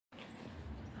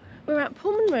We're at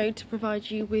Pullman Road to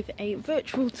provide you with a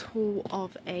virtual tour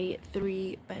of a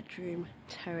 3-bedroom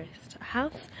terraced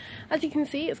house. As you can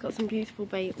see, it's got some beautiful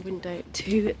bay window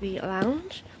to the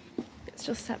lounge. It's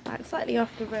just set back slightly off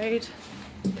the road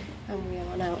and we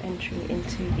are now entering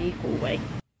into the hallway.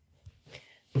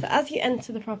 So as you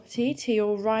enter the property, to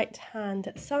your right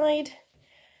hand side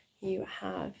you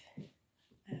have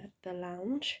the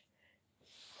lounge.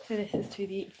 So this is to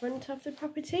the front of the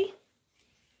property.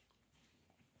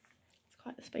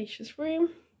 Quite a spacious room.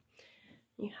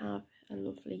 You have a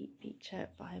lovely feature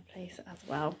fireplace as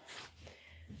well.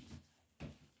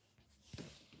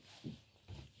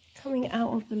 Coming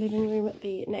out of the living room,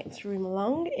 the next room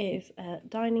along is a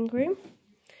dining room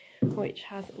which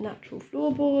has natural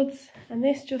floorboards, and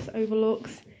this just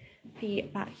overlooks the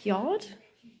backyard.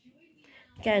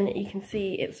 Again, you can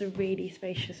see it's a really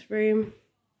spacious room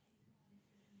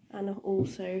and it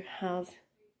also has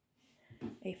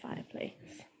a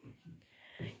fireplace.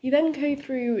 You then go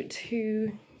through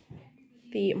to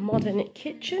the modern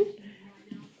kitchen.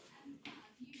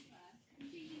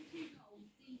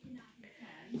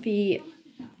 The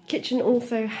kitchen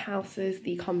also houses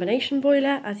the combination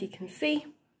boiler, as you can see,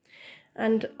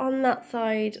 and on that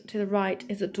side to the right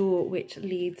is a door which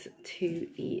leads to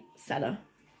the cellar.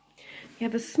 You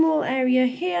have a small area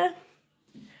here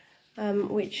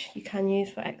which you can use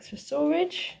for extra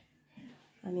storage,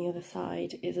 and the other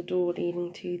side is a door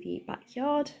leading to the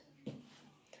backyard.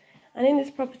 And in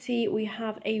this property we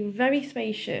have a very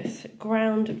spacious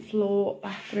ground floor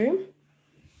bathroom.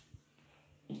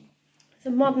 It's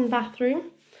a modern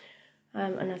bathroom,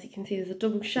 and as you can see there's a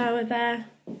double shower there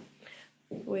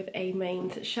with a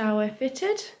mains shower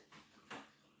fitted.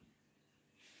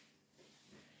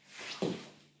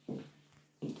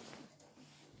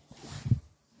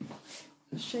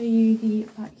 I'll show you the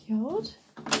backyard.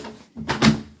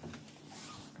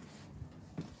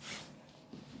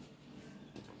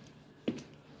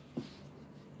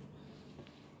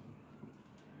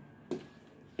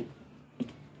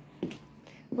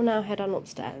 We'll now head on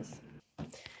upstairs.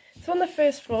 So on the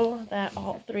first floor there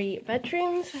are 3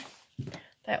 bedrooms.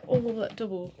 They're all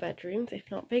double bedrooms, if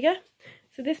not bigger.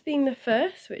 So this being the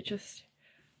first, which just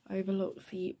overlooks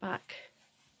the back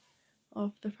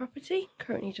of the property,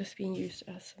 currently just being used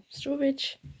as some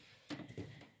storage.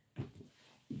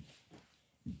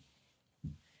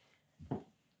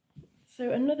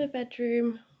 So another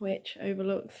bedroom which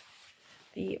overlooks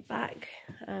the back.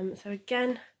 So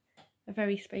again, a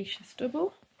very spacious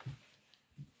double.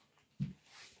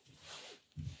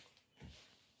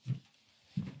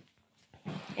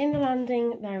 In the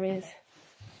landing there is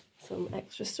some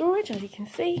extra storage, as you can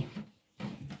see.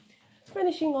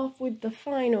 Finishing off with the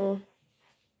final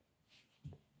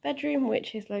bedroom,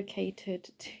 which is located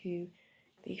to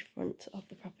the front of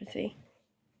the property.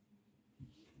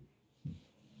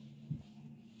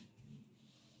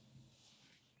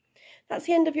 That's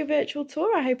the end of your virtual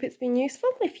tour. I hope it's been useful.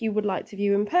 If you would like to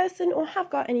view in person or have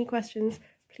got any questions,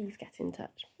 please get in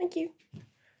touch. Thank you.